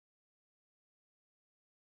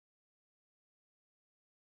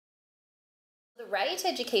The Right to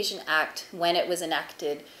Education Act, when it was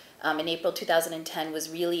enacted in April 2010, was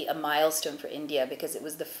really a milestone for India because it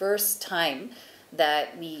was the first time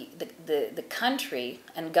that the country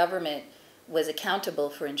and government was accountable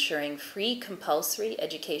for ensuring free compulsory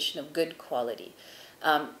education of good quality.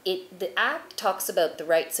 The Act talks about the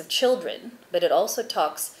rights of children, but it also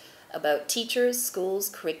talks about teachers, schools,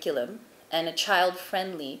 curriculum, and a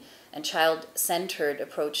child-friendly and child-centered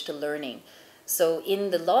approach to learning. So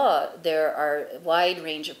in the law, there are a wide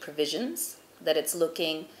range of provisions that it's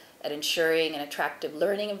looking at ensuring an attractive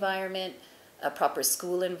learning environment, a proper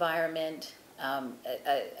school environment,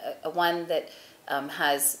 one that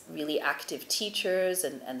has really active teachers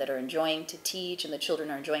and that are enjoying to teach and the children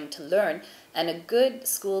are enjoying to learn, and a good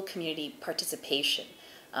school community participation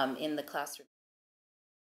in the classroom.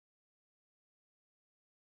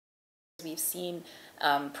 We've seen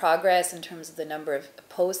progress in terms of the number of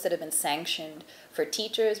posts that have been sanctioned for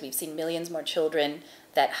teachers. We've seen millions more children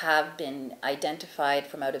that have been identified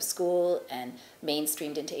from out of school and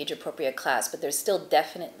mainstreamed into age-appropriate class, but there's still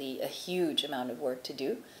definitely a huge amount of work to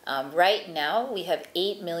do. Right now, we have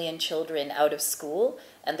 8 million children out of school,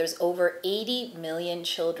 and there's over 80 million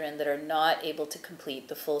children that are not able to complete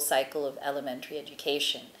the full cycle of elementary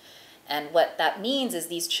education. And what that means is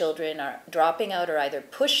these children are dropping out or either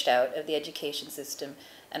pushed out of the education system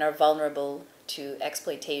and are vulnerable to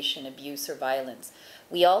exploitation, abuse, or violence.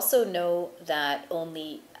 We also know that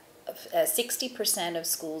only 60% of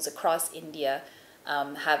schools across India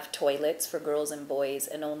have toilets for girls and boys,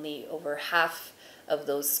 and only over half of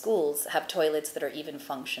those schools have toilets that are even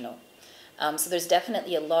functional. So there's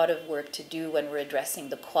definitely a lot of work to do when we're addressing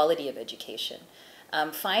the quality of education.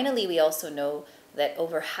 Finally, we also know that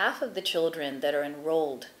over half of the children that are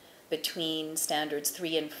enrolled between standards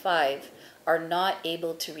 3 and 5 are not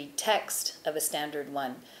able to read text of a standard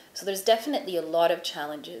 1. So there's definitely a lot of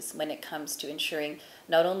challenges when it comes to ensuring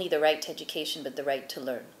not only the right to education, but the right to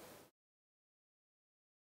learn.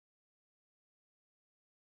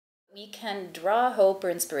 We can draw hope or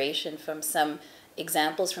inspiration from some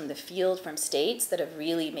examples from the field, from states that have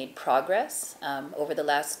really made progress over the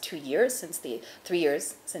last 3 years since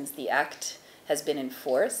the Act has been in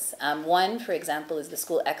force. One, for example, is the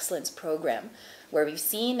School Excellence Program, where we've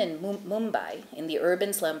seen in Mumbai, in the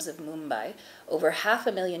urban slums of Mumbai, over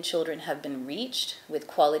 500,000 children have been reached with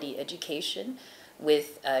quality education,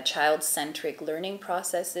 with child-centric learning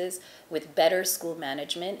processes, with better school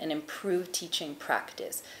management and improved teaching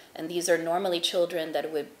practice. And these are normally children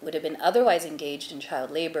that would have been otherwise engaged in child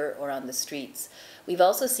labor or on the streets. We've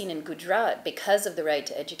also seen in Gujarat, because of the Right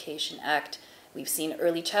to Education Act, we've seen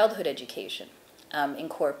early childhood education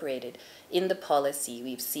incorporated in the policy.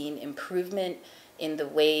 We've seen improvement in the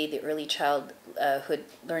way the early childhood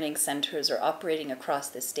learning centers are operating across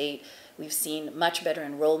the state. We've seen much better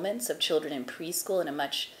enrollments of children in preschool and a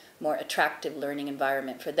much more attractive learning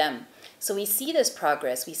environment for them. So we see this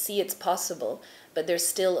progress, we see it's possible, but there's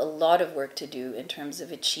still a lot of work to do in terms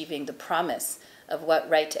of achieving the promise of what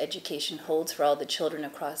right to education holds for all the children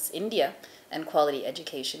across India and quality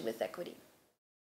education with equity.